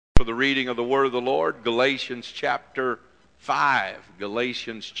for the reading of the Word of the Lord, Galatians chapter 5.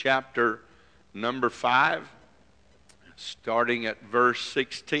 Galatians chapter number 5, starting at verse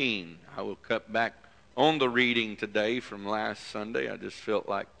 16. I will cut back on the reading today from last Sunday. I just felt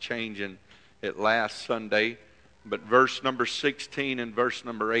like changing it last Sunday. But verse number 16 and verse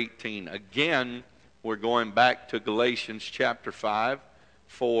number 18. Again, we're going back to Galatians chapter 5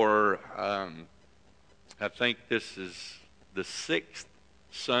 for, I think this is the 6th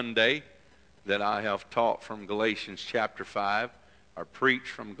Sunday that I have taught from Galatians chapter 5, or preached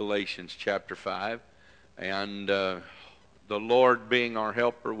from Galatians chapter 5. And the Lord being our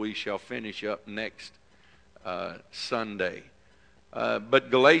helper, we shall finish up next Sunday.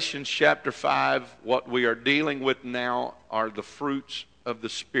 But Galatians chapter 5, what we are dealing with now are the fruits of the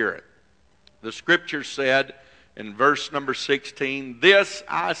Spirit. The Scripture said in verse number 16, "This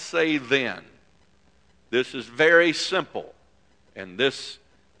I say then." This is very simple. And this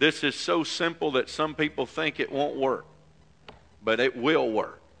is so simple that some people think it won't work. But it will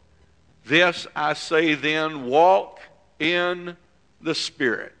work. "This I say then, walk in the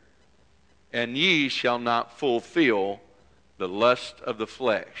Spirit, and ye shall not fulfill the lust of the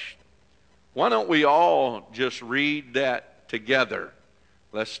flesh." Why don't we all just read that together?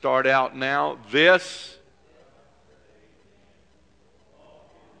 Let's start out now. This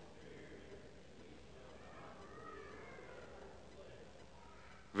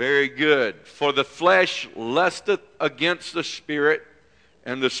very good. "For the flesh lusteth against the Spirit,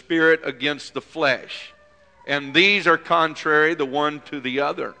 and the Spirit against the flesh. And these are contrary the one to the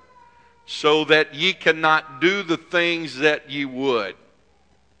other, so that ye cannot do the things that ye would.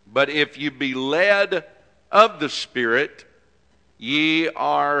 But if ye be led of the Spirit, ye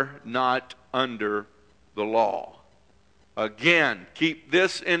are not under the law." Again, keep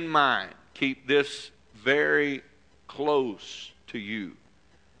this in mind. Keep this very close to you.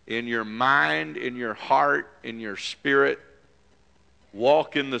 In your mind, in your heart, in your spirit.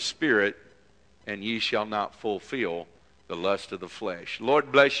 Walk in the Spirit, and ye shall not fulfill the lust of the flesh.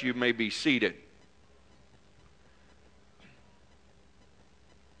 Lord bless you. You may be seated.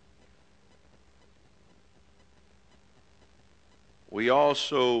 We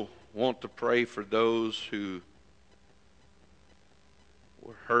also want to pray for those who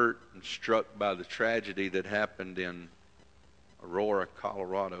were hurt and struck by the tragedy that happened in Aurora,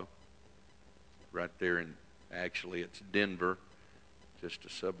 Colorado. Right there in, actually it's Denver, just a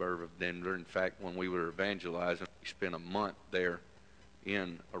suburb of Denver. In fact, when we were evangelizing, we spent a month there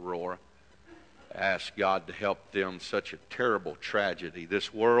in Aurora. I asked God to help them. Such a terrible tragedy.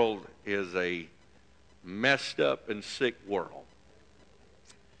 This world is a messed up and sick world.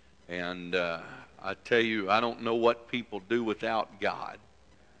 And I tell you, I don't know what people do without God.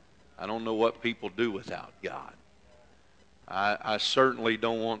 I don't know what people do without God. I certainly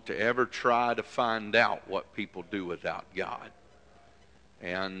don't want to ever try to find out what people do without God.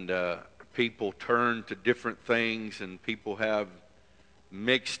 And people turn to different things, and people have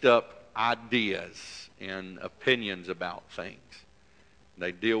mixed up ideas and opinions about things.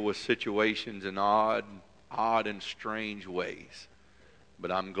 They deal with situations in odd and strange ways.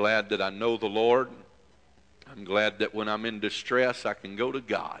 But I'm glad that I know the Lord. I'm glad that when I'm in distress, I can go to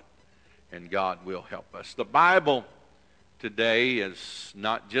God, and God will help us. The Bible today is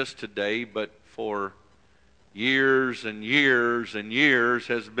not just today, but for years and years and years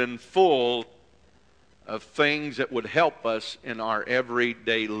has been full of things that would help us in our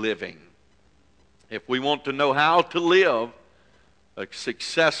everyday living. If we want to know how to live a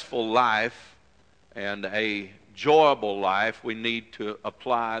successful life and a enjoyable life, we need to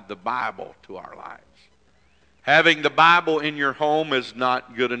apply the Bible to our lives. Having the Bible in your home is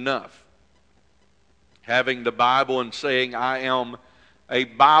not good enough. Having the Bible and saying, "I am a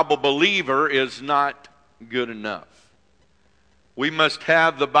Bible believer," is not good enough. We must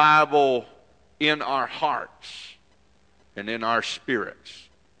have the Bible in our hearts and in our spirits.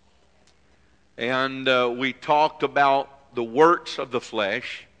 And we talked about the works of the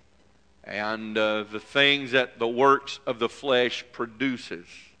flesh and the things that the works of the flesh produces.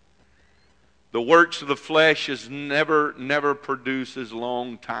 The works of the flesh is never produces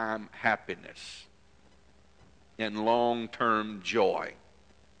long-time happiness and long-term joy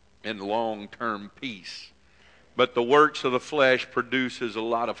and long-term peace. But the works of the flesh produces a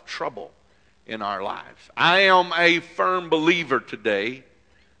lot of trouble in our lives. I am a firm believer today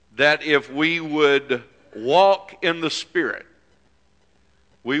that if we would walk in the Spirit,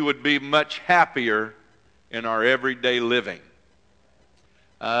 we would be much happier in our everyday living.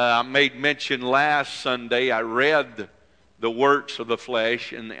 I made mention last Sunday, I read the works of the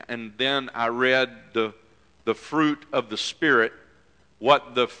flesh, and then I read the fruit of the Spirit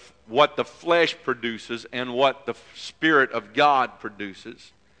what the flesh produces and what the Spirit of God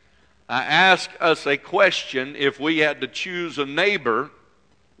produces. I ask us a question: if we had to choose a neighbor,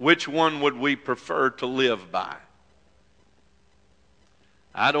 which one would we prefer to live by?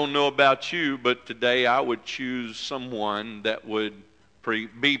 I don't know about you, but today I would choose someone that would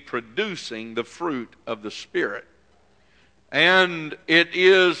be producing the fruit of the Spirit. And it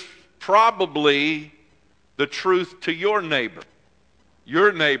is probably the truth to your neighbor.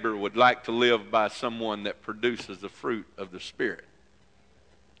 Your neighbor would like to live by someone that produces the fruit of the Spirit.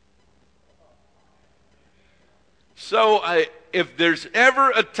 So if there's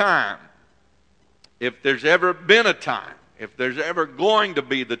ever a time, if there's ever been a time, if there's ever going to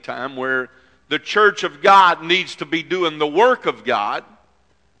be the time where the church of God needs to be doing the work of God,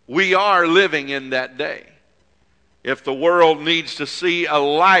 we are living in that day. If the world needs to see a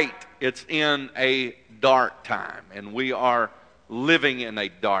light, it's in a dark time. And we are living in a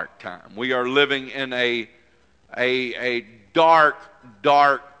dark time. We are living in a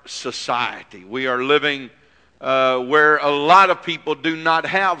dark society. We are living where a lot of people do not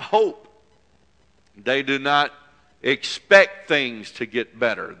have hope. They do not expect things to get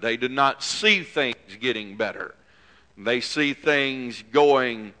better. They do not see things getting better. They see things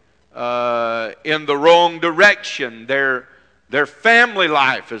going in the wrong direction. Their family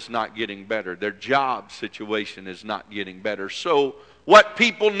life is not getting better. Their job situation is not getting better. So what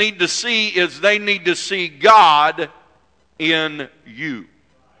people need to see is they need to see God in you.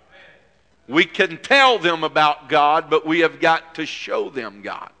 We can tell them about God, but we have got to show them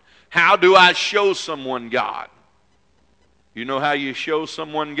God. How do I show someone God? You know how you show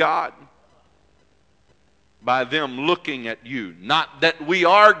someone God? By them looking at you. Not that we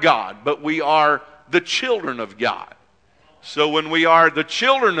are God, but we are the children of God. So when we are the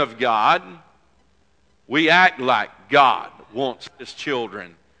children of God, we act like God wants His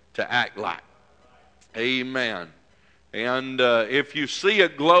children to act like. Amen. And if you see a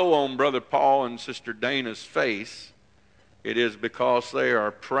glow on Brother Paul and Sister Dana's face, it is because they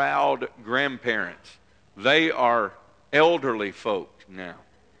are proud grandparents. They are elderly folk now.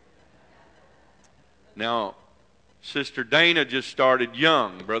 Now, Sister Dana just started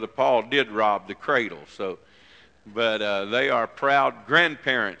young. Brother Paul did rob the cradle, but they are proud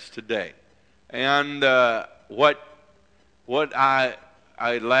grandparents today. And what I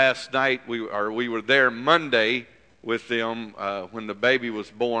last night we were there Monday with them when the baby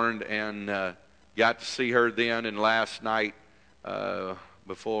was born, and got to see her then. And last night,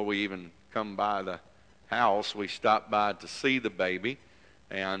 before we even come by the house, we stopped by to see the baby.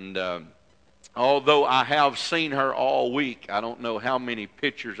 And although I have seen her all week, I don't know how many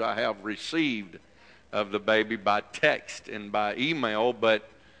pictures I have received of the baby by text and by email, but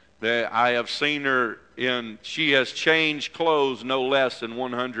I have seen her she has changed clothes no less than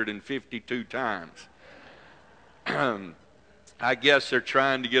 152 times. I guess they're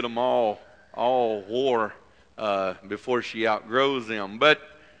trying to get them all wore before she outgrows them. But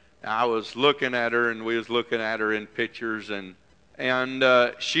I was looking at her, and we was looking at her in pictures, and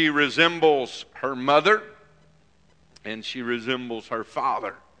she resembles her mother, and she resembles her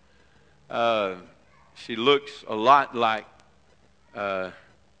father. She looks a lot like the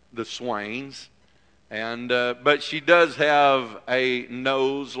Swains, but she does have a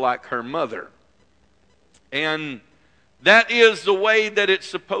nose like her mother. And that is the way that it's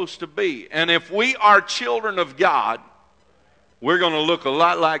supposed to be. And if we are children of God, we're going to look a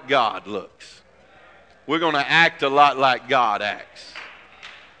lot like God looks. We're going to act a lot like God acts.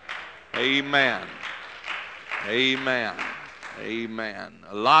 Amen. Amen. Amen.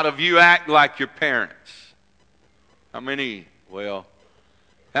 A lot of you act like your parents. How many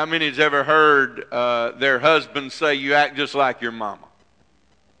has ever heard their husband say, "You act just like your mama"?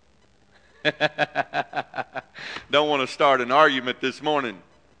 Don't want to start an argument this morning.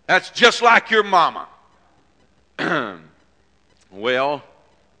 That's just like your mama. Well,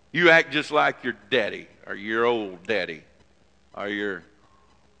 you act just like your daddy, or your old daddy, or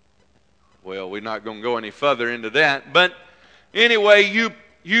we're not going to go any further into that. But anyway,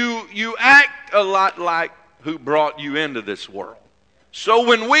 you act a lot like who brought you into this world. So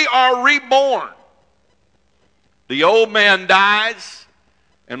when we are reborn, the old man dies,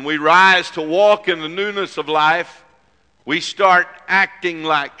 and we rise to walk in the newness of life. We start acting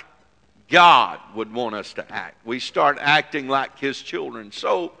like God would want us to act. We start acting like His children.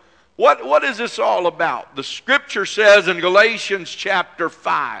 So what is this all about? The Scripture says in Galatians chapter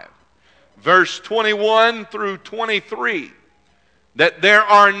 5, verse 21 through 23, that there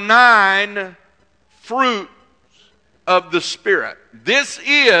are 9 fruits of the Spirit. This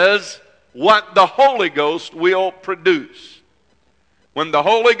is what the Holy Ghost will produce. When the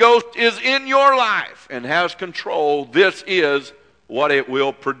Holy Ghost is in your life and has control, this is what it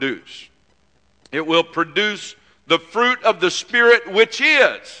will produce. It will produce the fruit of the Spirit, which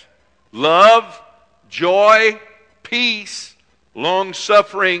is love, joy, peace,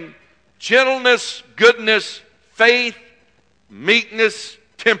 long-suffering, gentleness, goodness, faith, meekness,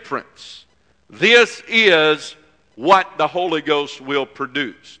 temperance. This is what the Holy Ghost will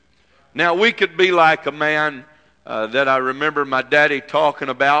produce. Now, we could be like a man that I remember my daddy talking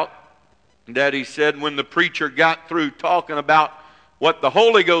about. Daddy said when the preacher got through talking about what the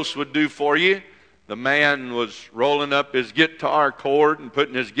Holy Ghost would do for you, the man was rolling up his guitar cord and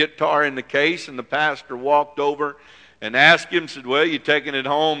putting his guitar in the case, and the pastor walked over and asked him, said, well, you taking it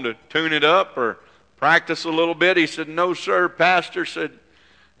home to tune it up or practice a little bit? He said, no, sir. Pastor said,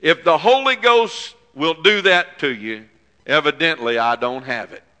 if the Holy Ghost will do that to you, evidently I don't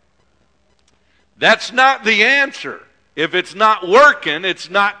have it. That's not the answer. If it's not working, it's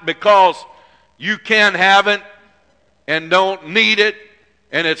not because you can't have it and don't need it,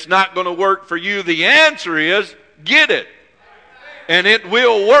 and it's not going to work for you. The answer is, get it, and it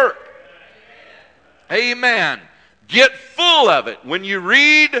will work. Amen. Get full of it. When you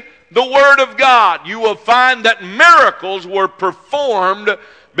read the Word of God, you will find that miracles were performed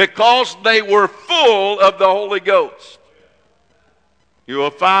because they were full of the Holy Ghost. You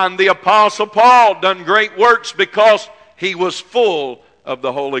will find the Apostle Paul done great works because he was full of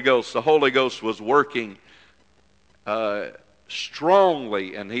the Holy Ghost. The Holy Ghost was working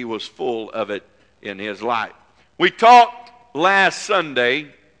strongly, and he was full of it in his life. We talked last Sunday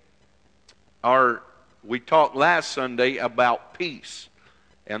about peace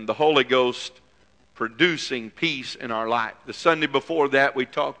and the Holy Ghost producing peace in our life. The Sunday before that, we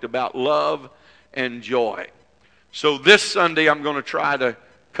talked about love and joy. So this Sunday, I'm going to try to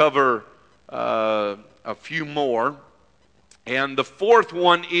cover a few more. And the fourth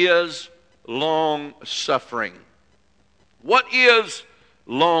one is long-suffering. What is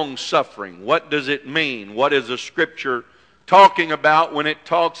long-suffering? What does it mean? What is the Scripture talking about when it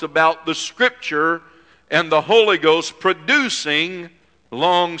talks about the Scripture and the Holy Ghost producing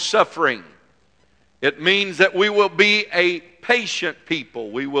long-suffering? It means that we will be a patient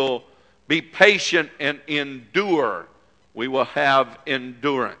people. We will be patient and endure. We will have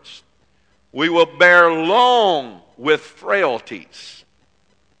endurance. We will bear long with frailties.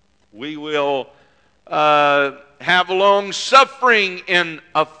 We will have long suffering in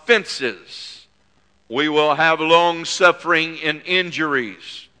offenses. We will have long suffering in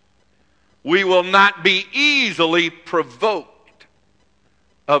injuries. We will not be easily provoked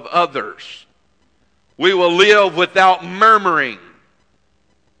of others. We will live without murmuring.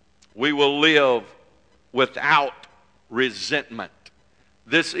 We will live without resentment.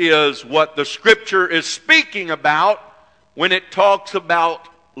 This is what the Scripture is speaking about when it talks about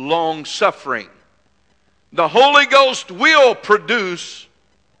long suffering. The Holy Ghost will produce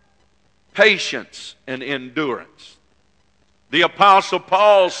patience and endurance. The Apostle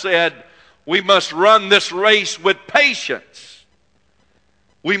Paul said, we must run this race with patience.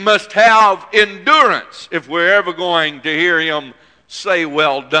 We must have endurance if we're ever going to hear him say,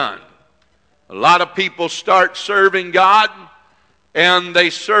 well done. A lot of people start serving God, and they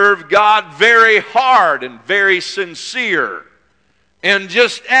serve God very hard and very sincere, and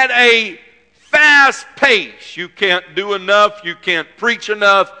just at a fast pace. You can't do enough. You can't preach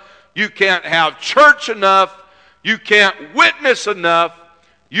enough. You can't have church enough. You can't witness enough.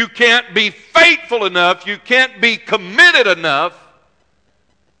 You can't be faithful enough. You can't be committed enough.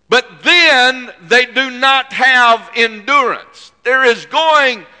 But then they do not have endurance. There is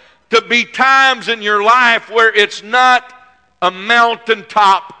going to be times in your life where it's not a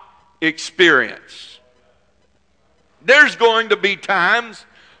mountaintop experience. There's going to be times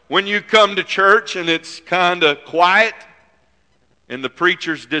when you come to church and it's kind of quiet and the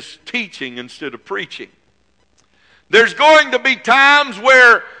preacher's just teaching instead of preaching. There's going to be times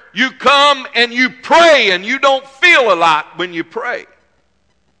where you come and you pray and you don't feel a lot when you pray.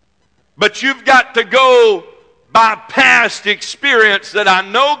 But you've got to go by past experience that I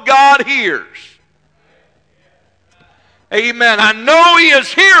know God hears. Amen. I know He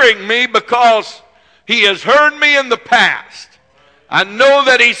is hearing me because He has heard me in the past. I know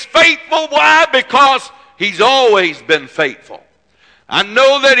that He's faithful. Why? Because He's always been faithful. I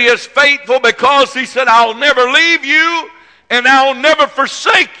know that He is faithful because He said, I'll never leave you and I'll never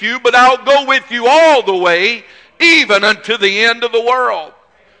forsake you, but I'll go with you all the way, even unto the end of the world.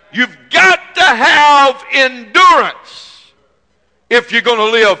 You've got to have endurance if you're going to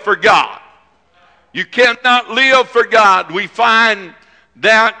live for God. You cannot live for God. We find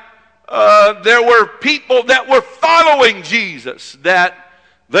that there were people that were following Jesus, that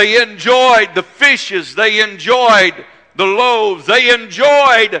they enjoyed the fishes, they enjoyed the loaves, they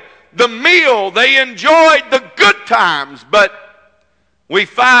enjoyed the meal, they enjoyed the good times. But we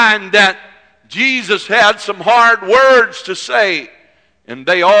find that Jesus had some hard words to say, and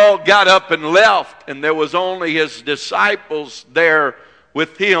they all got up and left, and there was only his disciples there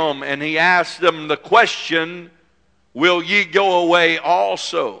with him, and he asked them the question, will ye go away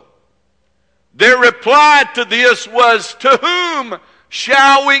also? Their reply to this was, to whom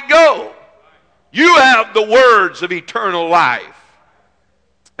shall we go? You have the words of eternal life.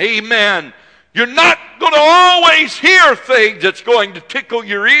 Amen. You're not going to always hear things that's going to tickle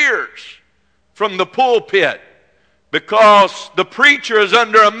your ears from the pulpit, because the preacher is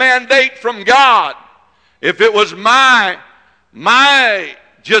under a mandate from God. If it was my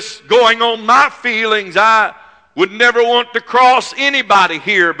just going on my feelings, I would never want to cross anybody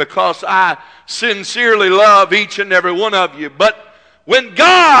here, because I sincerely love each and every one of you. But when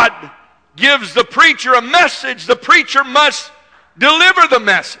God gives the preacher a message, the preacher must deliver the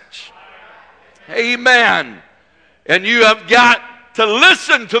message. Amen. And you have got to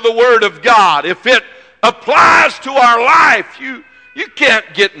listen to the Word of God. If it applies to our life, you can't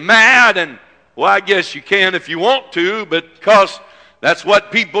get mad, and well, I guess you can if you want to, because that's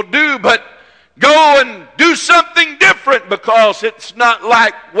what people do, but go and do something different because it's not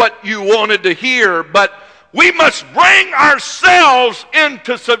like what you wanted to hear. But we must bring ourselves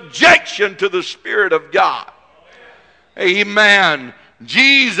into subjection to the Spirit of God. Amen.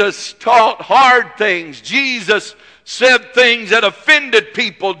 Jesus taught hard things. Jesus said things that offended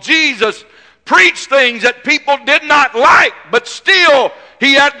people. Jesus preached things that people did not like, but still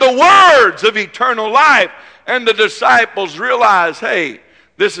he had the words of eternal life. And the disciples realized, hey,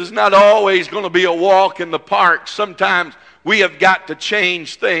 this is not always going to be a walk in the park. Sometimes we have got to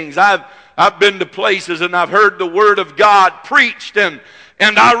change things. I've been to places and I've heard the Word of God preached, and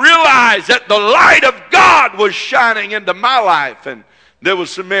I realized that the light of God was shining into my life, and there were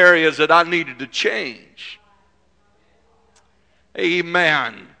some areas that I needed to change.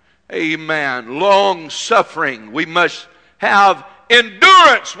 Amen. Amen. Long suffering. We must have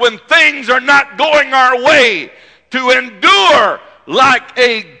endurance when things are not going our way, to endure like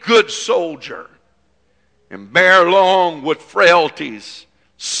a good soldier, and bear long with frailties,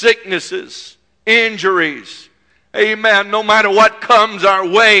 sicknesses, injuries. Amen. No matter what comes our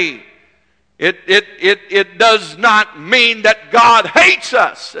way, it does not mean that God hates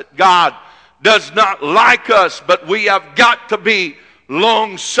us, that God does not like us, but we have got to be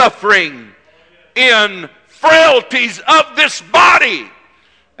long-suffering in frailties of this body.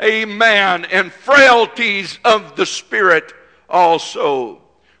 Amen. And frailties of the spirit also.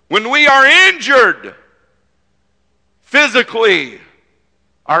 When we are injured physically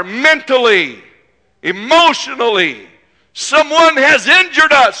or mentally, emotionally, someone has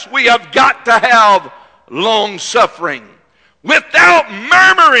injured us, we have got to have long suffering without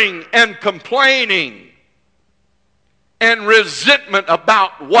murmuring and complaining and resentment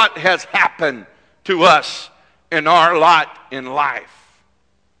about what has happened to us in our lot in life.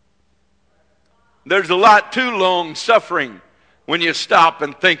 There's a lot to long suffering when you stop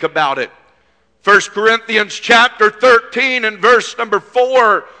and think about it. 1 Corinthians chapter 13 and verse number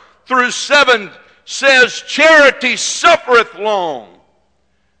 4 through 7 says, charity suffereth long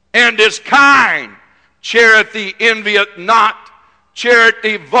and is kind. Charity envieth not.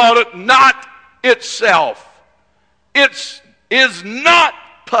 Charity vaunteth not itself. It is not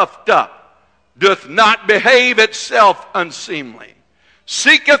puffed up, doth not behave itself unseemly,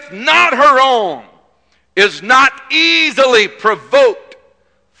 seeketh not her own, is not easily provoked,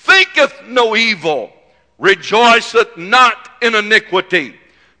 thinketh no evil, rejoiceth not in iniquity,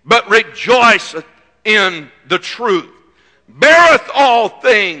 but rejoiceth in the truth, beareth all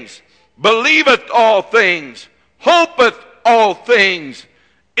things, believeth all things, hopeth all things,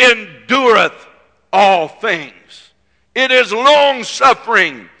 endureth all things. It is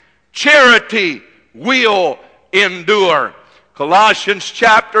long-suffering. Charity will endure. Colossians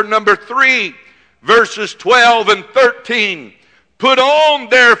chapter number 3, verses 12 and 13. Put on,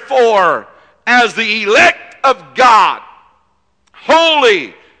 therefore, as the elect of God,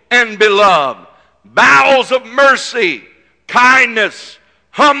 holy and beloved, bowels of mercy, kindness,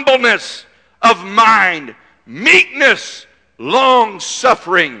 humbleness of mind, meekness,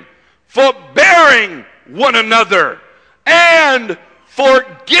 long-suffering, forbearing one another, and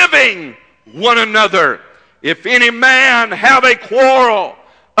forgiving one another. If any man have a quarrel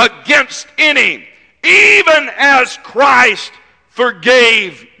against any, even as Christ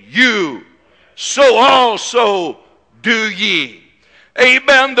forgave you, so also do ye.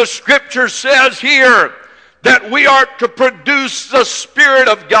 Amen. The Scripture says here that we are to produce the Spirit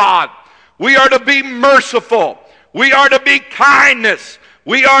of God. We are to be merciful. We are to be kindness.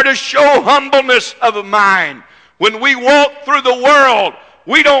 We are to show humbleness of mind. When we walk through the world,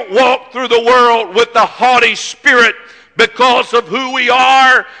 we don't walk through the world with the haughty spirit because of who we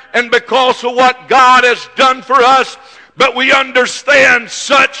are and because of what God has done for us. But we understand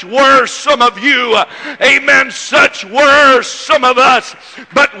such were some of you. Amen. Such were some of us.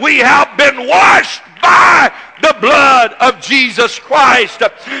 But we have been washed by the blood of Jesus Christ.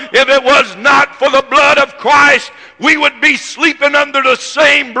 If it was not for the blood of Christ, we would be sleeping under the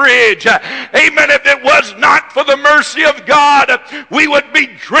same bridge. Amen. If it was not for the mercy of God, we would be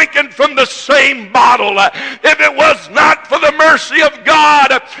drinking from the same bottle. If it was not for the mercy of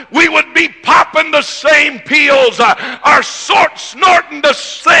God, we would be popping the same pills, or snorting the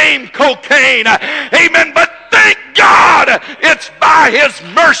same cocaine. Amen. But thank God it's by His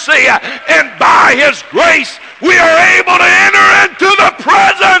mercy and by His grace we are able to enter into the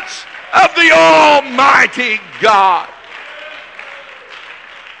presence of the Almighty God.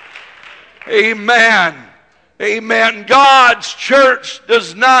 Amen. Amen. God's church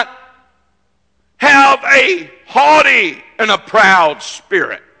does not have a haughty and a proud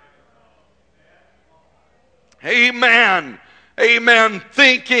spirit. Amen. Amen.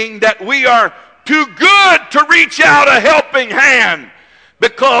 Thinking that we are too good to reach out a helping hand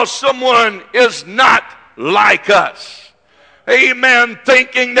because someone is not like us. Amen.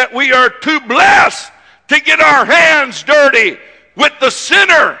 Thinking that we are too blessed to get our hands dirty with the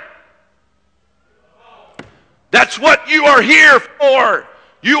sinner. That's what you are here for.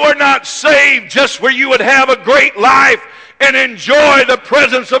 You are not saved just where you would have a great life and enjoy the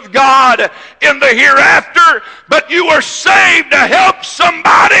presence of God in the hereafter, but you are saved to help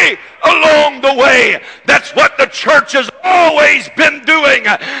somebody along the way. That's what the church has always been doing.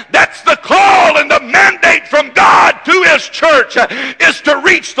 That's the call and the mandate from God to His church, is to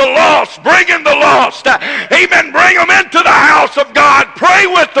reach the lost, bring in the lost. Amen. Bring them into the house of God. Pray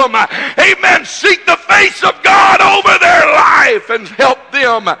with them. Amen. Seek the face of God over their life and help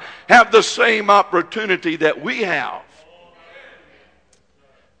them have the same opportunity that we have.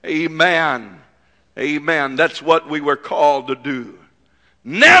 Amen. Amen. That's what we were called to do.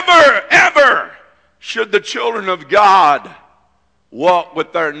 Never, ever should the children of God walk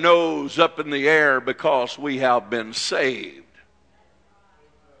with their nose up in the air because we have been saved.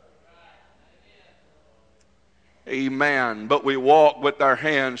 Amen. But we walk with our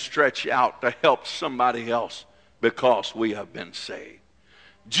hands stretched out to help somebody else because we have been saved.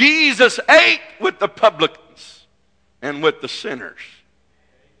 Jesus ate with the publicans and with the sinners.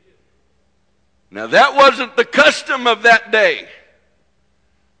 Now that wasn't the custom of that day.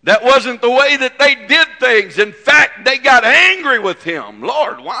 That wasn't the way that they did things. In fact, they got angry with Him.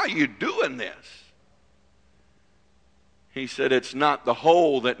 Lord, why are you doing this? He said, it's not the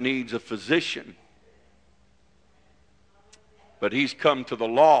whole that needs a physician, but He's come to the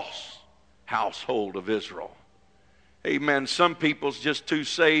lost household of Israel. Amen. Some people's just too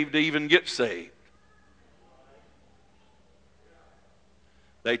saved to even get saved.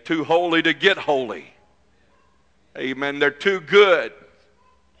 They're too holy to get holy. Amen. They're too good.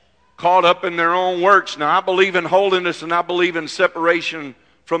 Caught up in their own works. Now, I believe in holiness and I believe in separation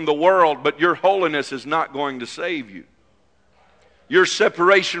from the world, but your holiness is not going to save you. Your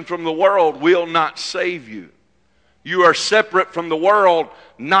separation from the world will not save you. You are separate from the world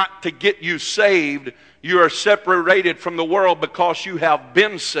not to get you saved. You are separated from the world because you have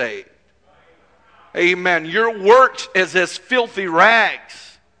been saved. Amen. Your works is as filthy rags.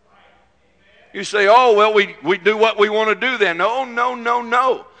 You say, oh, well, we do what we want to do then.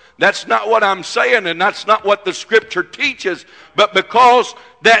 No. That's not what I'm saying, and that's not what the Scripture teaches. But because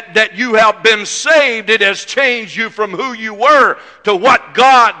that you have been saved, it has changed you from who you were to what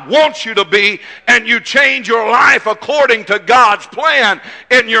God wants you to be, and you change your life according to God's plan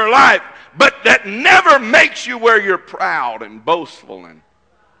in your life. But that never makes you where you're proud and boastful. And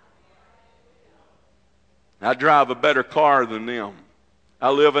I drive a better car than them. I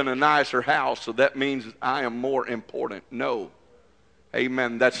live in a nicer house, so that means I am more important. No.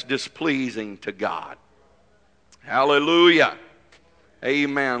 Amen. That's displeasing to God. Hallelujah.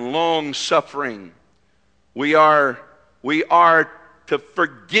 Amen. Long suffering. We are to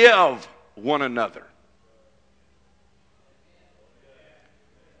forgive one another.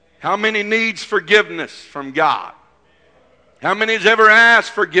 How many needs forgiveness from God? How many has ever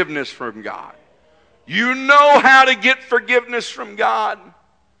asked forgiveness from God? You know how to get forgiveness from God.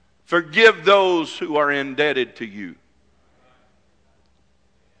 Forgive those who are indebted to you.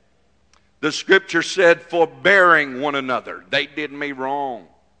 The Scripture said, forbearing one another. They did me wrong.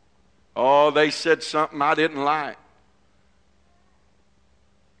 Oh, they said something I didn't like.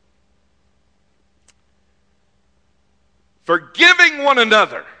 Forgiving one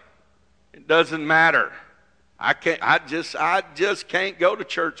another. It doesn't matter. I just can't go to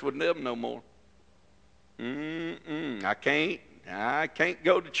church with them no more. I can't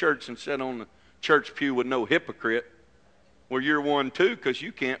go to church and sit on the church pew with no hypocrite. Well, you're one too, because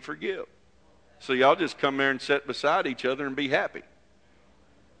you can't forgive. So y'all just come there and sit beside each other and be happy.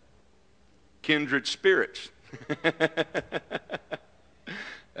 Kindred spirits.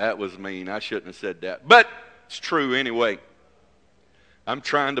 That was mean. I shouldn't have said that. But it's true anyway. I'm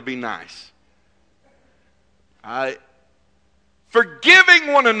trying to be nice.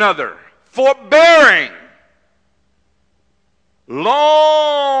 Forgiving one another, forbearing,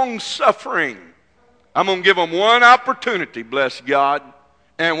 long suffering. I'm going to give them one opportunity, bless God.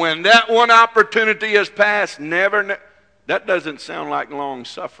 And when that one opportunity is passed, that doesn't sound like long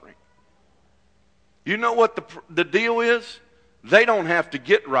suffering. You know what the deal is? They don't have to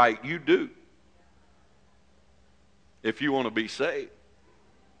get right, you do. If you want to be saved.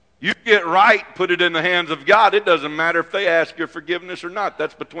 You get right, put it in the hands of God. It doesn't matter if they ask your forgiveness or not.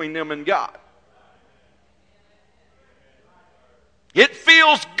 That's between them and God. It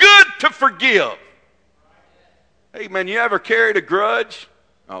feels good to forgive. Hey, man, you ever carried a grudge?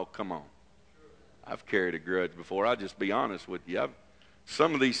 Oh, come on. I've carried a grudge before. I'll just be honest with you.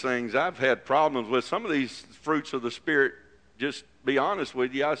 Some of these things I've had problems with. Some of these fruits of the Spirit, just be honest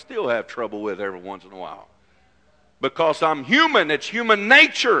with you, I still have trouble with every once in a while. Because I'm human. It's human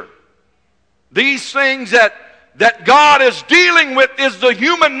nature. These things that God is dealing with is the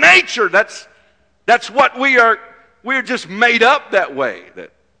human nature. That's what we are. We're just made up that way.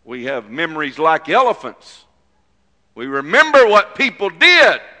 That we have memories like elephants. We remember what people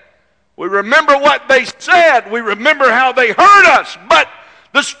did. We remember what they said. We remember how they hurt us. But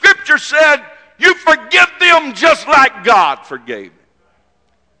the Scripture said, you forgive them just like God forgave them.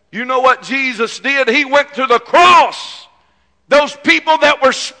 You know what Jesus did? He went to the cross. Those people that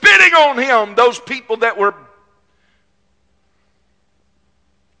were spitting on him, those people that were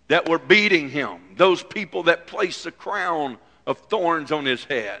beating him, those people that placed the crown of thorns on his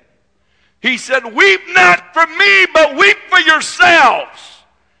head. He said, weep not for me, but weep for yourselves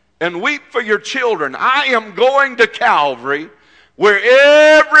and weep for your children. I am going to Calvary where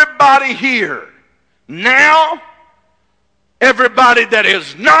everybody here now, everybody that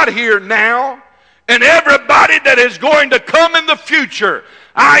is not here now, and everybody that is going to come in the future,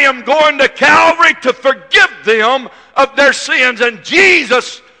 I am going to Calvary to forgive them of their sins. And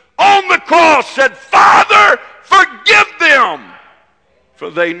Jesus on the cross said, Father, forgive them, for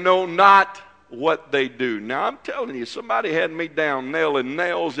they know not what they do. Now I'm telling you, somebody had me down nailing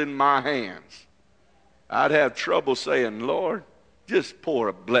nails in my hands. I'd have trouble saying, Lord, just pour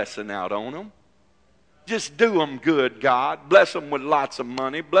a blessing out on them. Just do them good, God. Bless them with lots of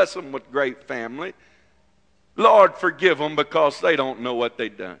money. Bless them with great family. Lord, forgive them because they don't know what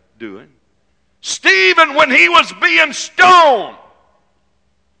they're doing. Stephen, when he was being stoned,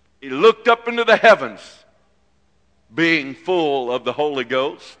 he looked up into the heavens, being full of the Holy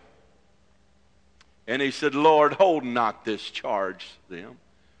Ghost. And he said, Lord, hold not this charge them.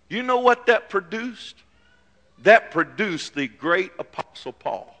 You know what that produced? That produced the great Apostle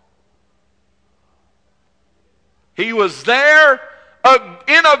Paul. He was there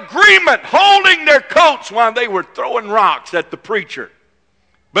in agreement, holding their coats while they were throwing rocks at the preacher.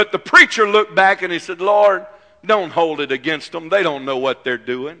 But the preacher looked back and he said, Lord, don't hold it against them. They don't know what they're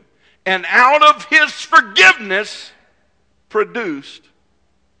doing. And out of his forgiveness produced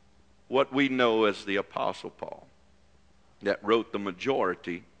what we know as the Apostle Paul, that wrote the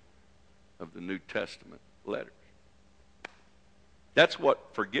majority of the New Testament letters. That's what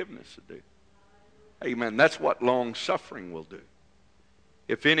forgiveness will do. Amen. That's what long suffering will do.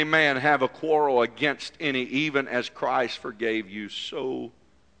 If any man have a quarrel against any, even as Christ forgave you, so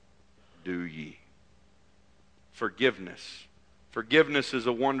do ye. Forgiveness. Forgiveness is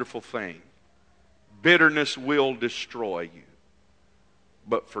a wonderful thing. Bitterness will destroy you,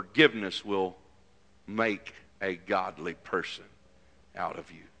 but forgiveness will make a godly person out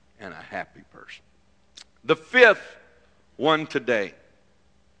of you and a happy person. The fifth one today.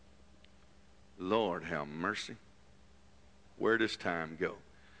 Lord have mercy. Where does time go?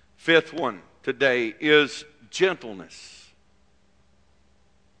 Fifth one today is gentleness.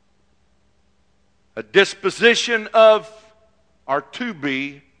 A disposition of or to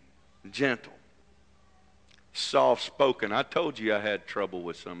be gentle. Soft-spoken. I told you I had trouble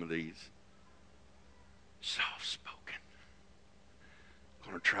with some of these. Soft-spoken.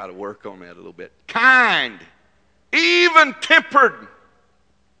 I'm going to try to work on that a little bit. Kind, even-tempered.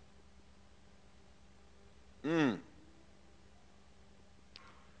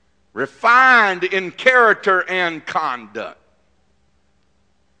 Refined in character and conduct.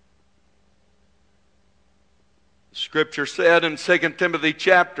 Scripture said in 2 Timothy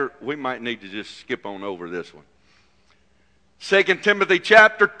chapter, we might need to just skip on over this one. 2 Timothy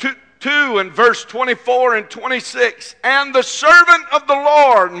chapter 2 and verse 24 and 26. And the servant of the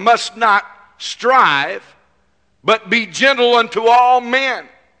Lord must not strive, but be gentle unto all men,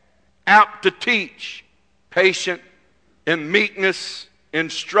 apt to teach, patient in meekness,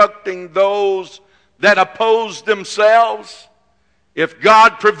 instructing those that oppose themselves. If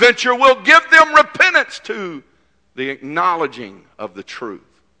God peradventure will give them repentance to the acknowledging of the truth,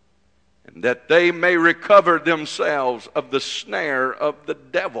 and that they may recover themselves of the snare of the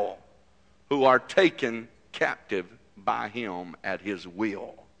devil, who are taken captive by him at his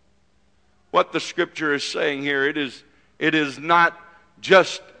will. What the Scripture is saying here, it is not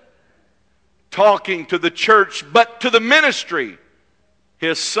just talking to the church, but to the ministry.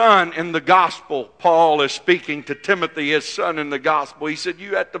 His son in the gospel, Paul is speaking to Timothy, his son in the gospel. He said,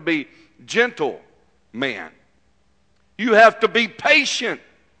 you have to be gentle, man. You have to be patient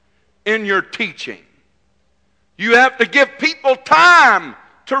in your teaching. You have to give people time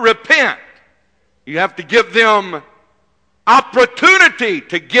to repent. You have to give them opportunity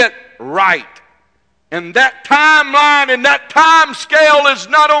to get right. And that timeline and that time scale is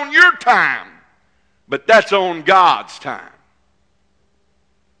not on your time, but that's on God's time.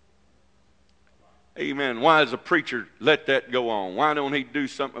 Amen. Why does a preacher let that go on? Why don't he do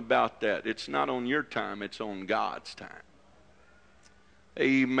something about that? It's not on your time, it's on God's time.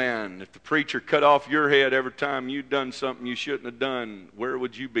 Amen. If the preacher cut off your head every time you done something you shouldn't have done, where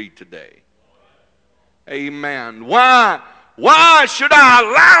would you be today? Amen. Why should I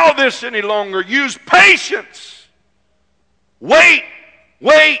allow this any longer? Use patience. Wait.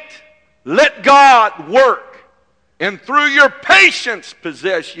 Let God work. And through your patience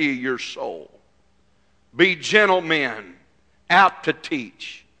possess ye your soul. Be gentlemen, apt to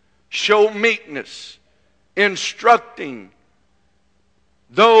teach. Show meekness, instructing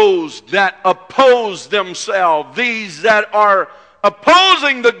those that oppose themselves. These that are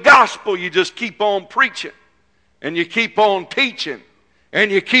opposing the gospel, you just keep on preaching. And you keep on teaching. And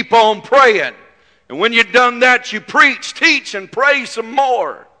you keep on praying. And when you've done that, you preach, teach, and pray some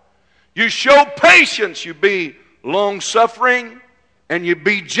more. You show patience. You be long-suffering. And you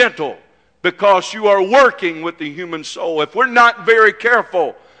be gentle. Because you are working with the human soul. If we're not very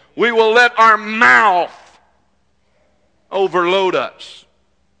careful, we will let our mouth overload us.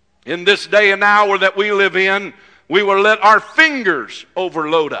 In this day and hour that we live in, we will let our fingers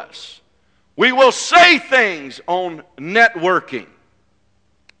overload us. We will say things on networking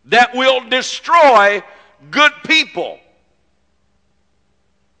that will destroy good people.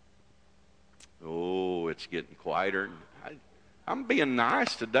 Oh, it's getting quieter. I'm being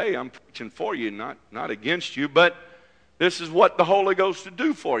nice today. I'm preaching for you, not against you, but this is what the Holy Ghost to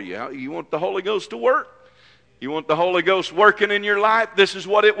do for you. You want the Holy Ghost to work? You want the Holy Ghost working in your life? This is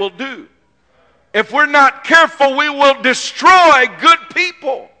what it will do. If we're not careful, we will destroy good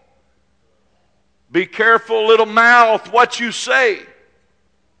people. Be careful, little mouth, what you say.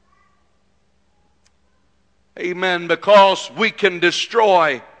 Amen. Because we can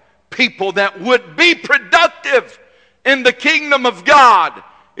destroy people that would be productive in the kingdom of God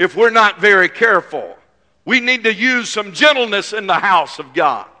if we're not very careful. We need to use some gentleness in the house of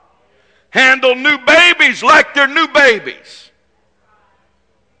God. Handle new babies like they're new babies.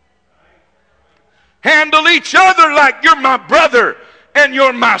 Handle each other like you're my brother and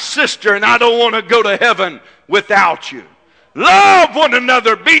you're my sister, and I don't want to go to heaven without you. Love one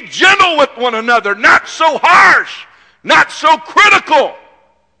another. Be gentle with one another. Not so harsh. Not so critical.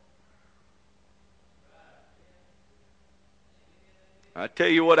 I tell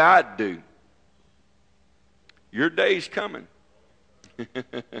you what I'd do. Your day's coming.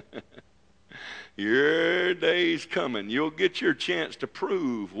 Your day's coming. You'll get your chance to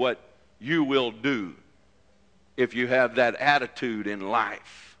prove what you will do if you have that attitude in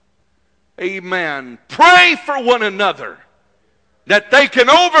life. Amen. Pray for one another that they can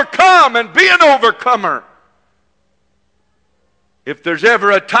overcome and be an overcomer. If there's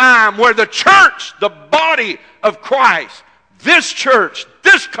ever a time where the church, the body of Christ, this church,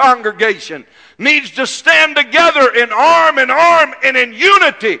 this congregation needs to stand together in arm and in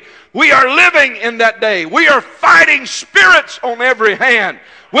unity. We are living in that day. We are fighting spirits on every hand.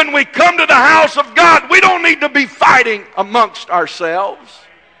 When we come to the house of God, we don't need to be fighting amongst ourselves.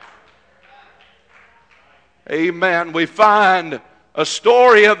 Amen. We find a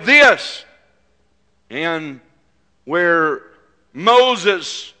story of this, and where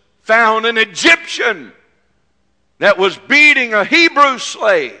Moses found an Egyptian that was beating a Hebrew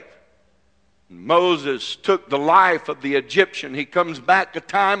slave. Moses took the life of the Egyptian. He comes back a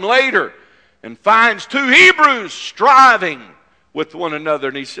time later and finds two Hebrews striving with one another.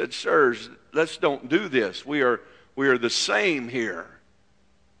 And he said, sirs, let's don't do this. We are the same here.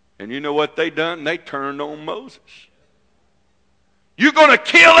 And you know what they done? They turned on Moses. You're going to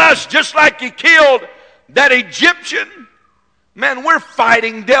kill us just like you killed that Egyptian? Man, we're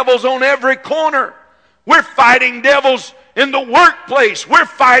fighting devils on every corner. We're fighting devils in the workplace. We're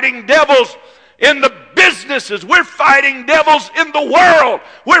fighting devils in the businesses. We're fighting devils in the world.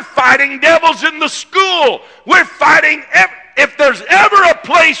 We're fighting devils in the school. We're fighting. If there's ever a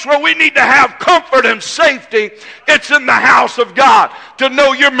place where we need to have comfort and safety, it's in the house of God. To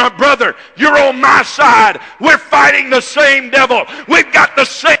know you're my brother, you're on my side. We're fighting the same devil. We've got the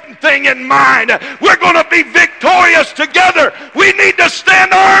same thing in mind. We're going to be victorious together. We need to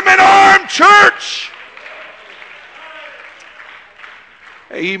stand arm in arm, church.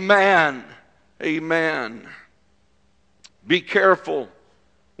 Amen. Amen. Be careful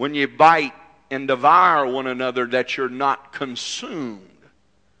when you bite and devour one another that you're not consumed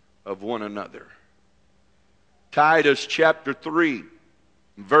of one another. Titus chapter 3,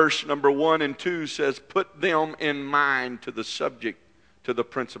 verse number 1 and 2 says, put them in mind to the subject, to the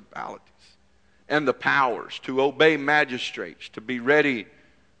principalities and the powers, to obey magistrates, to be ready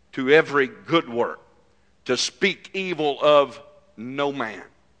to every good work, to speak evil of no man,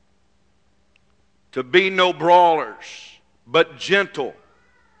 to be no brawlers, but gentle,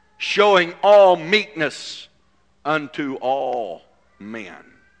 showing all meekness unto all men.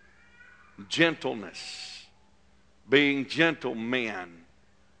 Gentleness, being gentle men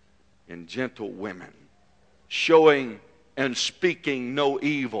and gentle women, showing and speaking no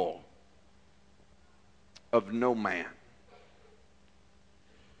evil of no man.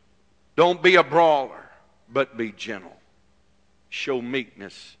 Don't be a brawler, but be gentle. Show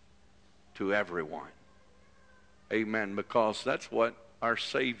meekness to everyone. Amen. Because that's what our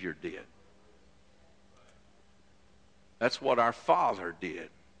Savior did. That's what our Father did.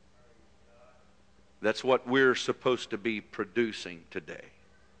 That's what we're supposed to be producing today.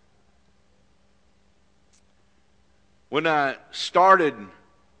 When I started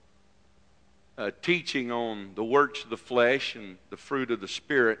teaching on the works of the flesh and the fruit of the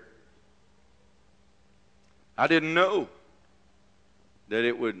Spirit, I didn't know that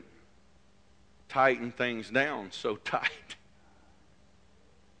it would tighten things down so tight.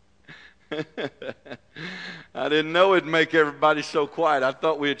 I didn't know it'd make everybody so quiet. I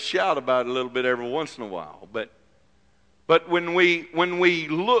thought we'd shout about it a little bit every once in a while. But when we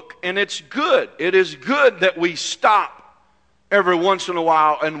look, and it's good, it is good that we stop every once in a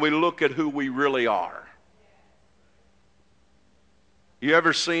while and we look at who we really are. You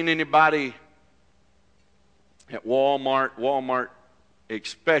ever seen anybody at Walmart,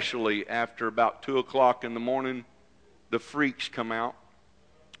 especially after about 2 o'clock in the morning, the freaks come out?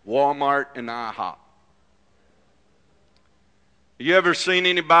 Walmart and IHOP. You ever seen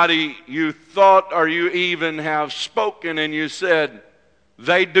anybody you thought or you even have spoken and you said,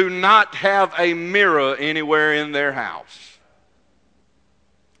 they do not have a mirror anywhere in their house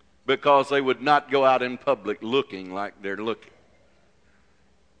because they would not go out in public looking like they're looking?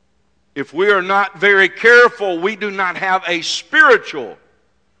 If we are not very careful, we do not have a spiritual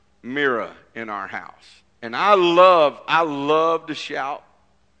mirror in our house. And I love to shout.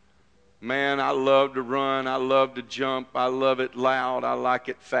 Man, I love to run. I love to jump. I love it loud. I like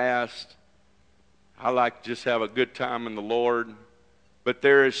it fast. I like to just have a good time in the Lord. But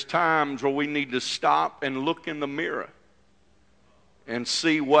there is times where we need to stop and look in the mirror and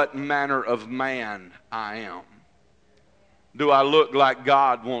see what manner of man I am. Do I look like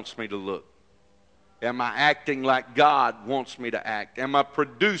God wants me to look? Am I acting like God wants me to act? Am I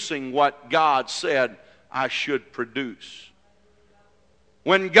producing what God said I should produce?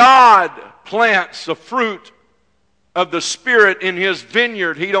 When God plants the fruit of the Spirit in His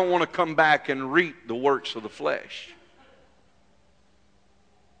vineyard, He don't want to come back and reap the works of the flesh.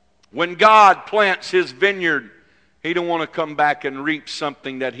 When God plants His vineyard, He don't want to come back and reap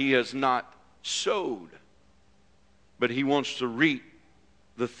something that He has not sowed. But He wants to reap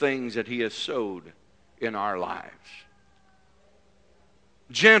the things that He has sowed in our lives.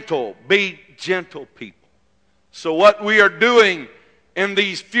 Gentle, be gentle people. So what we are doing in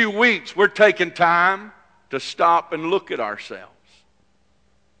these few weeks, we're taking time to stop and look at ourselves.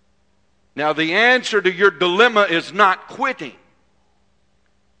 Now, the answer to your dilemma is not quitting,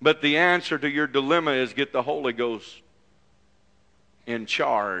 but the answer to your dilemma is get the Holy Ghost in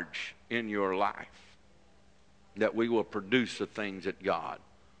charge in your life, that we will produce the things that God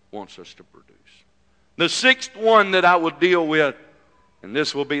wants us to produce. The sixth one that I will deal with, and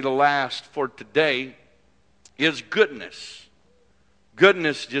this will be the last for today, is goodness.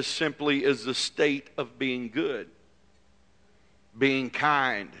 Goodness just simply is the state of being good, being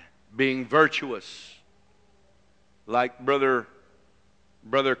kind, being virtuous. Like Brother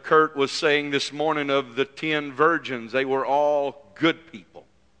Kurt was saying this morning of the 10 virgins, they were all good people.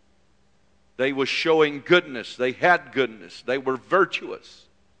 They were showing goodness. They had goodness. They were virtuous.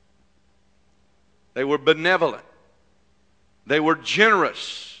 They were benevolent. They were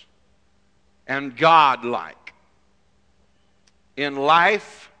generous and God-like in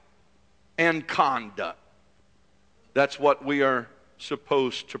life and conduct. That's what we are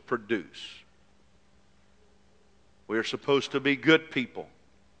supposed to produce. We are supposed to be good people,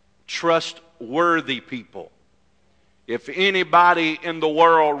 trustworthy people. If anybody in the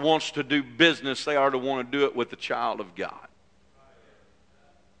world wants to do business, they are to want to do it with the child of God.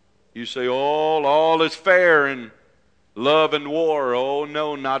 You say, oh, all is fair in love and war. Oh,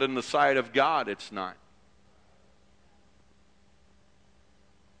 no, not in the sight of God, it's not.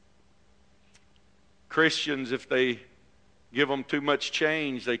 Christians, if they give them too much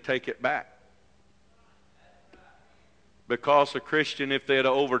change, they take it back. Because a Christian, if they had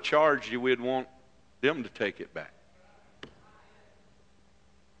overcharged you, we'd want them to take it back.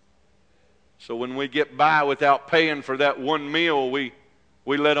 So when we get by without paying for that one meal, we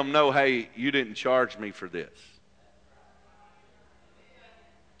let them know, hey, you didn't charge me for this.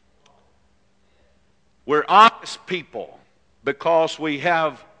 We're honest people because we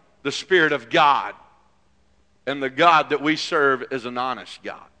have the Spirit of God. And the God that we serve is an honest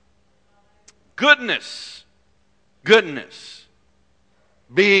God. Goodness. Goodness.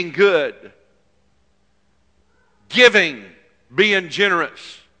 Being good. Giving. Being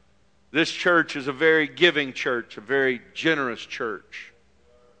generous. This church is a very giving church, a very generous church.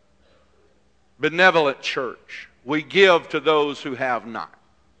 Benevolent church. We give to those who have not.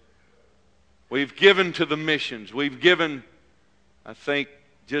 We've given to the missions. We've given, I think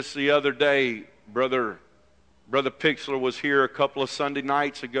just the other day, Brother Pixler was here a couple of Sunday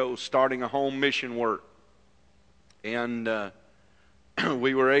nights ago starting a home mission work. And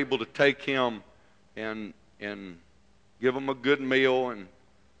we were able to take him and give him a good meal and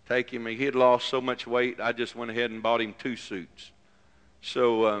take him. He had lost so much weight, I just went ahead and bought him 2 suits.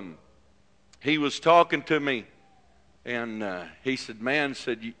 So he was talking to me, and he said, man,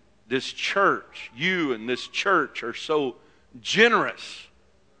 this church, you and this church are so generous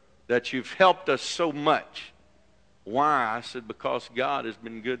that you've helped us so much. Why? I said, because God has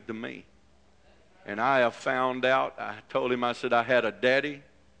been good to me. And I have found out, I told him, I said, I had a daddy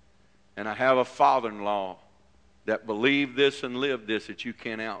and I have a father-in-law that believed this and lived this, that you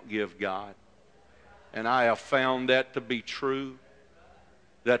can't outgive God. And I have found that to be true,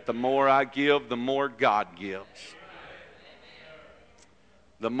 that the more I give, the more God gives.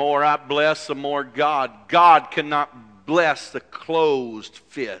 The more I bless, the more God. God cannot bless the closed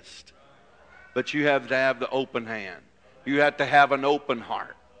fist. But you have to have the open hand. You have to have an open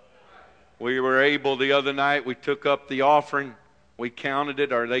heart. We were able the other night, we took up the offering. We counted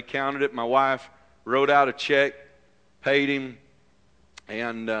it, or they counted it. My wife wrote out a check, paid him,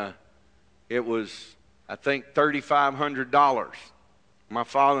 and it was, I think, $3,500. My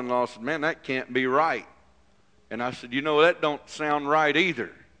father-in-law said, man, that can't be right. And I said, you know, that don't sound right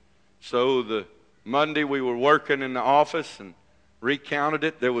either. So the Monday we were working in the office and recounted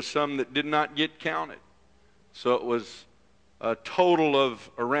it. There was some that did not get counted. So it was a total of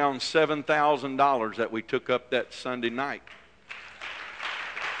around $7,000 that we took up that Sunday night.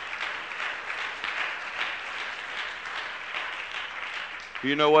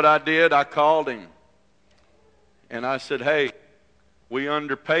 You know what I did? I called him. And I said, hey, we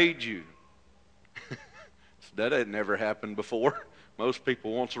underpaid you. That had never happened before. Most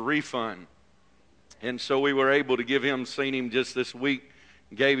people want a refund. And so we were able to give him, seen him just this week,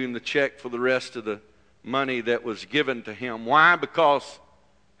 gave him the check for the rest of the money that was given to him. Why? Because,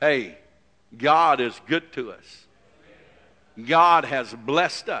 hey, God is good to us. God has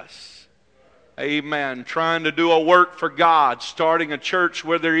blessed us. Amen. Trying to do a work for God, starting a church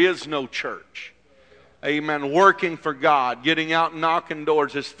where there is no church. Amen. Working for God, getting out and knocking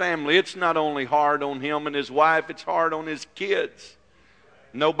doors. His family, it's not only hard on him and his wife, it's hard on his kids.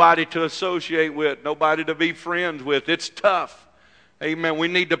 Nobody to associate with, nobody to be friends with. It's tough. Amen. We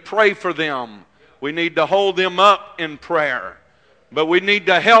need to pray for them. We need to hold them up in prayer. But we need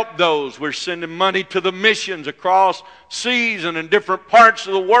to help those. We're sending money to the missions across seas and in different parts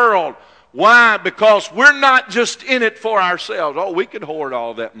of the world. Why? Because we're not just in it for ourselves. Oh, we could hoard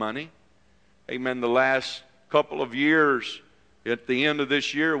all that money. Amen. The last couple of years, at the end of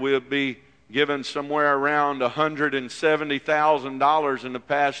this year, we'll be given somewhere around $170,000 in the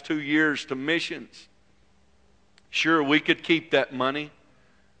past 2 years to missions. Sure, we could keep that money.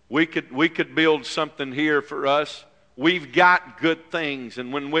 We could build something here for us. We've got good things,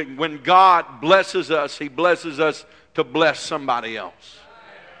 and when God blesses us, He blesses us to bless somebody else.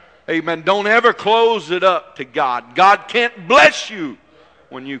 Amen. Don't ever close it up to God. God can't bless you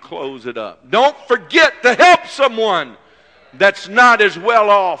when you close it up. Don't forget to help someone that's not as well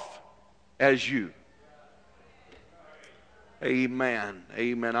off as you. Amen.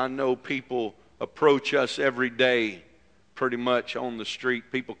 Amen. I know people approach us every day pretty much on the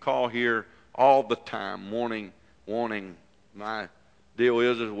street. People call here all the time wanting. My deal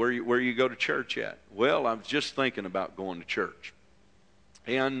is where you go to church at? Well, I was just thinking about going to church.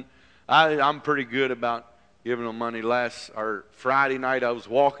 And I'm pretty good about giving them money. Friday night I was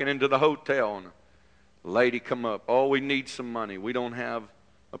walking into the hotel and a lady come up. Oh, we need some money. We don't have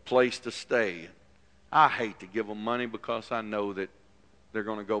a place to stay. I hate to give them money because I know that they're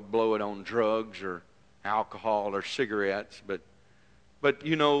going to go blow it on drugs or alcohol or cigarettes. But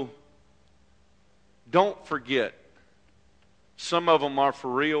you know, don't forget, some of them are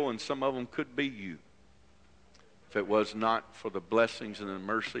for real and some of them could be you if it was not for the blessings and the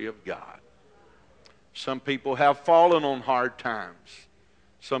mercy of God. Some people have fallen on hard times.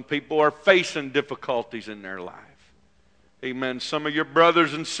 Some people are facing difficulties in their life. Amen. Some of your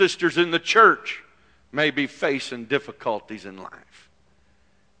brothers and sisters in the church may be facing difficulties in life.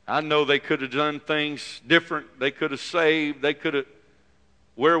 I know they could have done things different. They could have saved.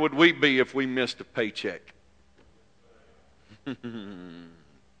 Where would we be if we missed a paycheck?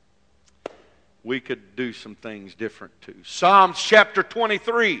 We could do some things different too. Psalms chapter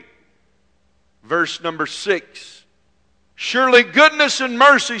 23, verse number 6. Surely goodness and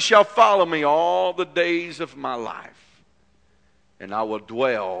mercy shall follow me all the days of my life, and I will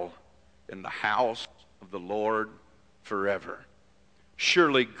dwell in the house of the Lord forever.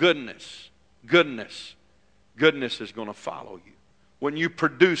 Surely goodness is going to follow you. When you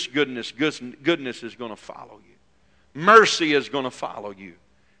produce goodness is going to follow you. Mercy is going to follow you.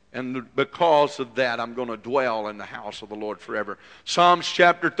 And because of that, I'm going to dwell in the house of the Lord forever. Psalms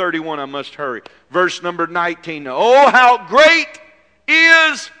chapter 31, I must hurry. Verse number 19. Oh, how great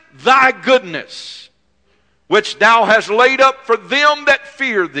is thy goodness, which thou hast laid up for them that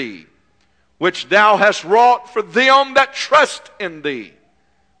fear thee, which thou hast wrought for them that trust in thee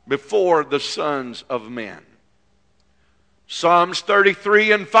before the sons of men. Psalms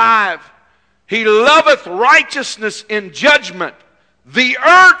 33 and 5. He loveth righteousness in judgment. The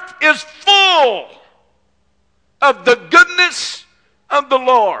earth is full of the goodness of the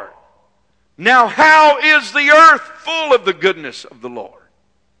Lord. Now, how is the earth full of the goodness of the Lord?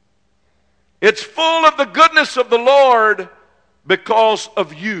 It's full of the goodness of the Lord because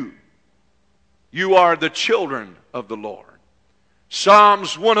of you. You are the children of the Lord.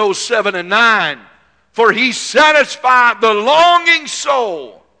 Psalms 107 and 9. For he satisfied the longing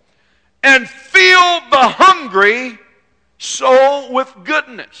soul and filled the hungry soul with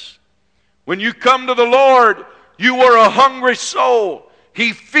goodness. When you come to the Lord, you were a hungry soul.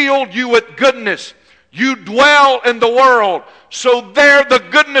 He filled you with goodness. You dwell in the world. So there the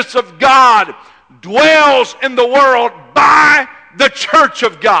goodness of God dwells in the world by the church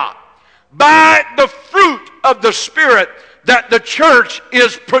of God, by the fruit of the Spirit that the church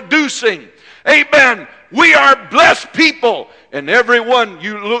is producing. Amen. We are blessed people. And everyone,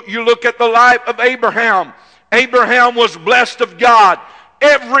 you look at the life of Abraham. Abraham was blessed of God.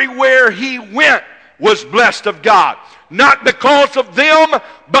 Everywhere he went was blessed of God. Not because of them,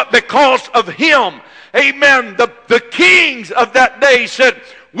 but because of him. Amen. The kings of that day said,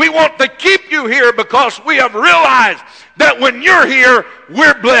 we want to keep you here because we have realized that when you're here,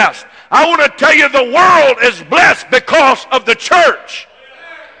 we're blessed. I want to tell you the world is blessed because of the church.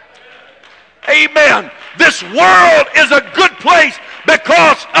 Amen. This world is a good place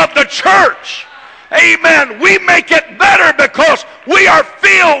because of the church. Amen. We make it better because we are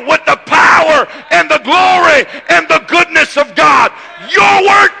filled with the power and the glory and the goodness of God. Your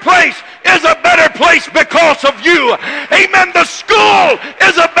workplace is a better place because of you. Amen. The school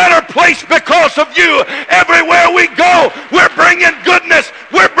is a better place because of you. Everywhere we go, we're bringing goodness.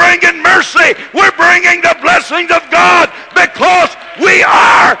 We're bringing mercy. We're bringing the blessings of God because we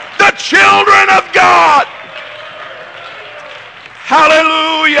are the children of God.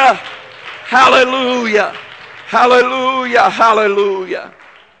 Hallelujah. Hallelujah. Hallelujah. Hallelujah.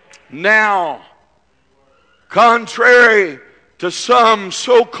 Now, contrary to some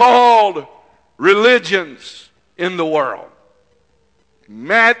so-called religions in the world.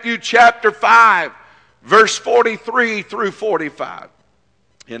 Matthew chapter 5, verse 43 through 45.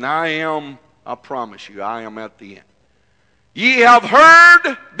 And I promise you, I am at the end. Ye have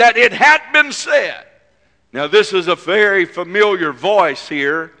heard that it hath been said. Now this is a very familiar voice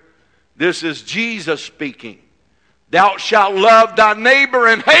here. This is Jesus speaking. Thou shalt love thy neighbor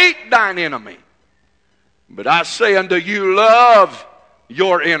and hate thine enemy. But I say unto you, love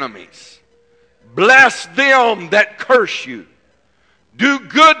your enemies. Bless them that curse you. Do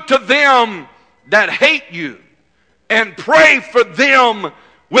good to them that hate you. And pray for them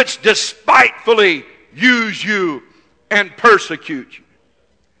which despitefully use you and persecute you.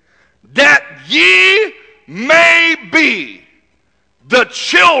 That ye may be the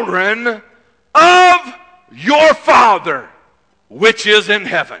children of your Father which is in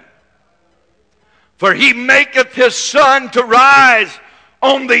heaven. For he maketh his sun to rise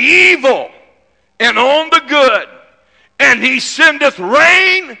on the evil and on the good, and he sendeth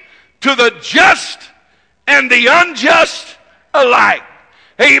rain to the just and the unjust alike.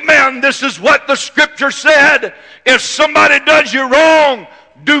 Amen. This is what the Scripture said. If somebody does you wrong,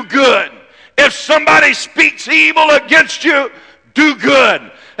 do good. If somebody speaks evil against you, do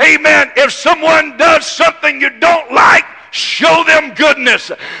good. Amen. If someone does something you don't like, show them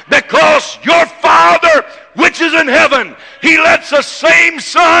goodness. Because your Father which is in heaven, he lets the same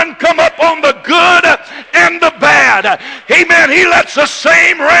sun come up on the good and the bad. Amen. He lets the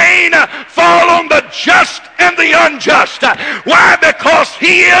same rain fall on the just and the unjust. Why? Because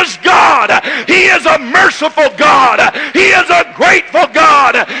he is God. He is a merciful God. He is a grateful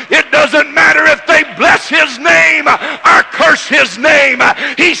God. It doesn't matter if they bless his name or curse his name.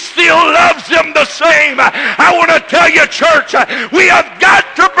 He still loves them the same. I want to tell you, church, we have got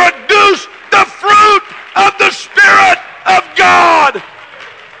to produce the fruit of the Spirit of God.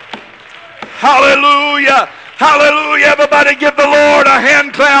 Hallelujah. Hallelujah. Everybody give the Lord a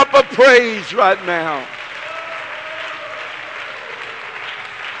hand clap of praise right now.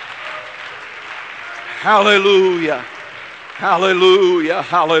 Hallelujah. Hallelujah.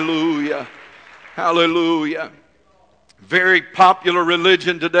 Hallelujah. Hallelujah. Very popular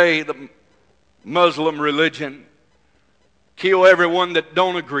religion today, the Muslim religion. Kill everyone that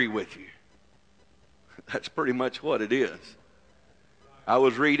don't agree with you. That's pretty much what it is. I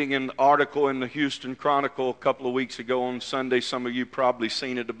was reading an article in the Houston Chronicle a couple of weeks ago on Sunday. Some of you probably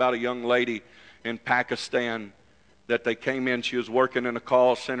seen it, about a young lady in Pakistan that they came in. She was working in a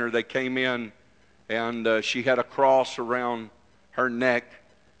call center. They came in and she had a cross around her neck.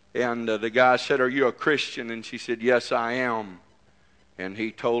 And the guy said, "Are you a Christian?" And she said, "Yes, I am." And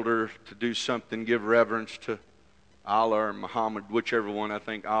he told her to do something, give reverence to Allah or Muhammad, whichever one. I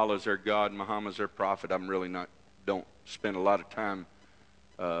think Allah is their God, Muhammad is their prophet. I'm really don't spend a lot of time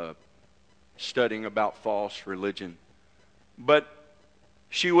studying about false religion. But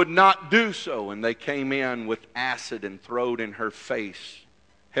she would not do so, and they came in with acid and threw it in her face,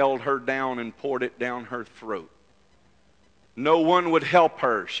 held her down and poured it down her throat. No one would help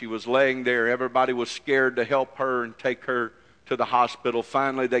her. She was laying there. Everybody was scared to help her and take her to the hospital.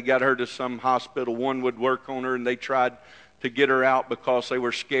 Finally, they got her to some hospital. One would work on her, and they tried to get her out because they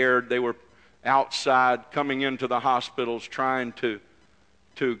were scared. They were outside coming into the hospitals trying to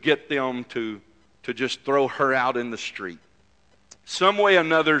get them to just throw her out in the street. Some way or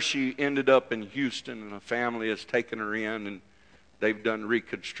another, she ended up in Houston, and a family has taken her in, and they've done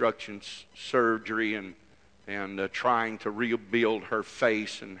reconstruction surgery and trying to rebuild her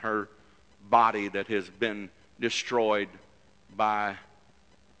face and her body that has been destroyed by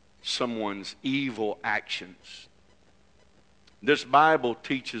someone's evil actions. This Bible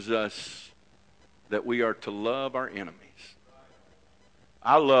teaches us that we are to love our enemies.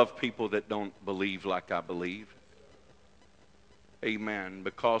 I love people that don't believe like I believe. Amen.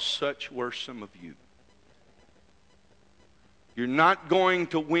 Because such were some of you. You're not going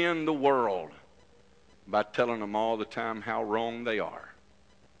to win the world by telling them all the time how wrong they are.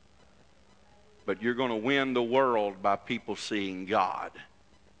 But you're going to win the world by people seeing God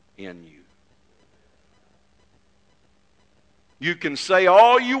in you. You can say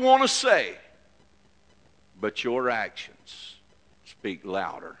all you want to say, but your actions speak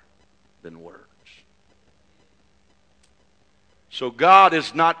louder than words. So God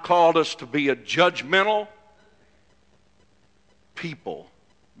has not called us to be a judgmental people,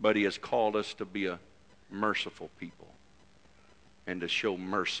 but He has called us to be a merciful people and to show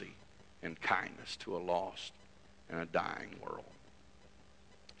mercy and kindness to a lost and a dying world.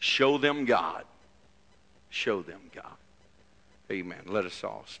 Show them God. Show them God. Amen. Let us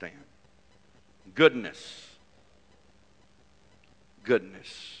all stand. Goodness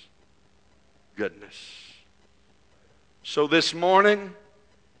goodness. Goodness. So this morning,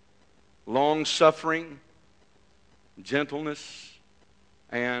 long-suffering, gentleness,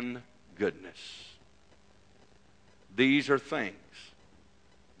 and goodness. These are things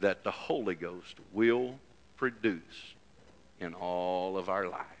that the Holy Ghost will produce in all of our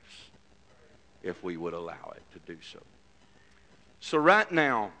lives if we would allow it to do so. So right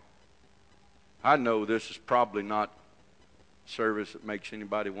now, I know this is probably not a service that makes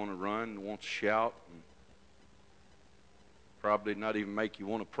anybody want to run and want to shout, and probably not even make you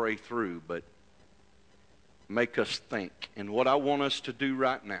want to pray through, but make us think. And what I want us to do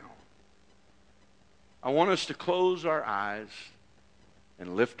right now, I want us to close our eyes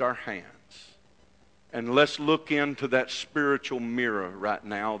and lift our hands. And let's look into that spiritual mirror right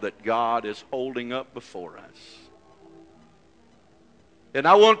now that God is holding up before us. And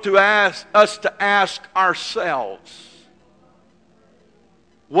I want to ask us to ask ourselves,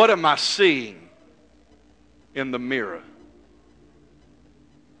 what am I seeing in the mirror?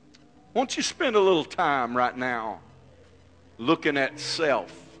 Won't you spend a little time right now looking at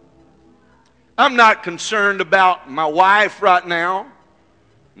self? I'm not concerned about my wife right now.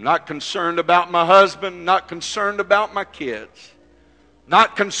 I'm not concerned about my husband. Not concerned about my kids.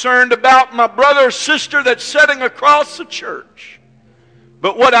 Not concerned about my brother or sister that's sitting across the church.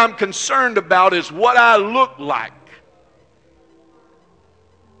 But what I'm concerned about is what I look like.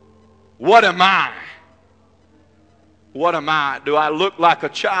 What am I? What am I? Do I look like a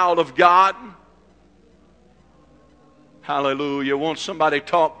child of God? Hallelujah. Won't somebody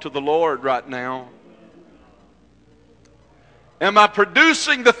talk to the Lord right now? Am I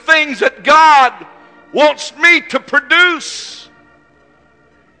producing the things that God wants me to produce?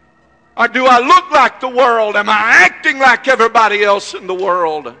 Or do I look like the world? Am I acting like everybody else in the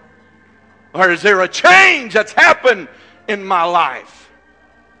world? Or is there a change that's happened in my life?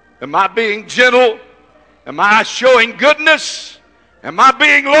 Am I being gentle? Am I showing goodness? Am I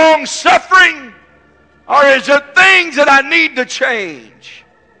being long-suffering? Or is there things that I need to change?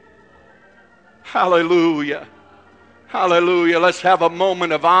 Hallelujah. Hallelujah. Let's have a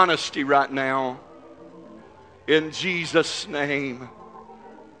moment of honesty right now. In Jesus' name.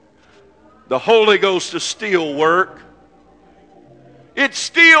 The Holy Ghost is still work. It's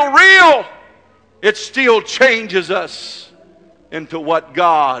still real. It still changes us into what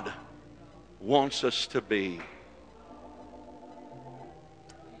God wants us to be.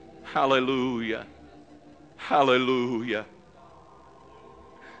 Hallelujah. Hallelujah.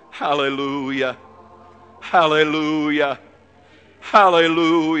 Hallelujah. Hallelujah.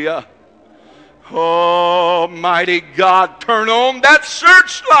 Hallelujah. Almighty God, turn on that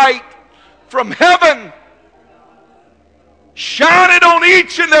searchlight from heaven. Shine it on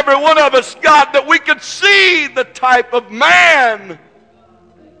each and every one of us, God, that we could see the type of man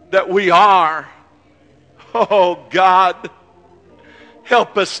that we are. Oh, God,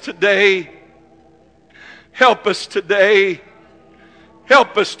 help us today. Help us today.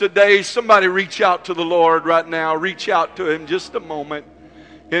 Help us today. Somebody reach out to the Lord right now. Reach out to Him just a moment.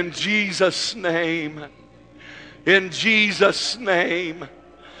 In Jesus' name. In Jesus' name.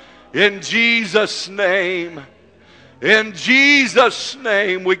 In Jesus' name. In Jesus'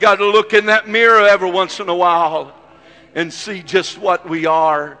 name. We got to look in that mirror every once in a while and see just what we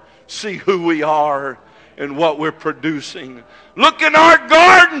are. See who we are and what we're producing. Look in our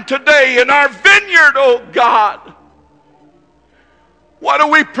garden today, in our vineyard, oh God. What are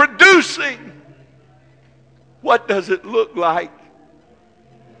we producing? What does it look like?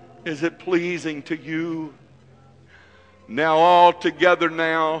 Is it pleasing to you? Now all together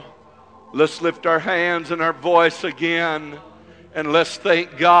now, let's lift our hands and our voice again, and let's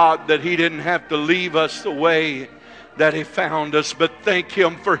thank God that He didn't have to leave us the way that He found us, but thank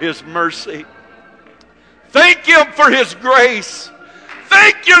Him for His mercy. Thank Him for His grace.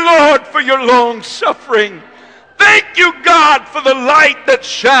 Thank you, Lord, for your long suffering. Thank you, God, for the light that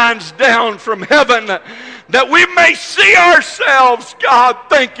shines down from heaven, that we may see ourselves. God,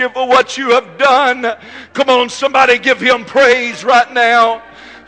 thank you for what you have done. Come on, somebody give Him praise right now.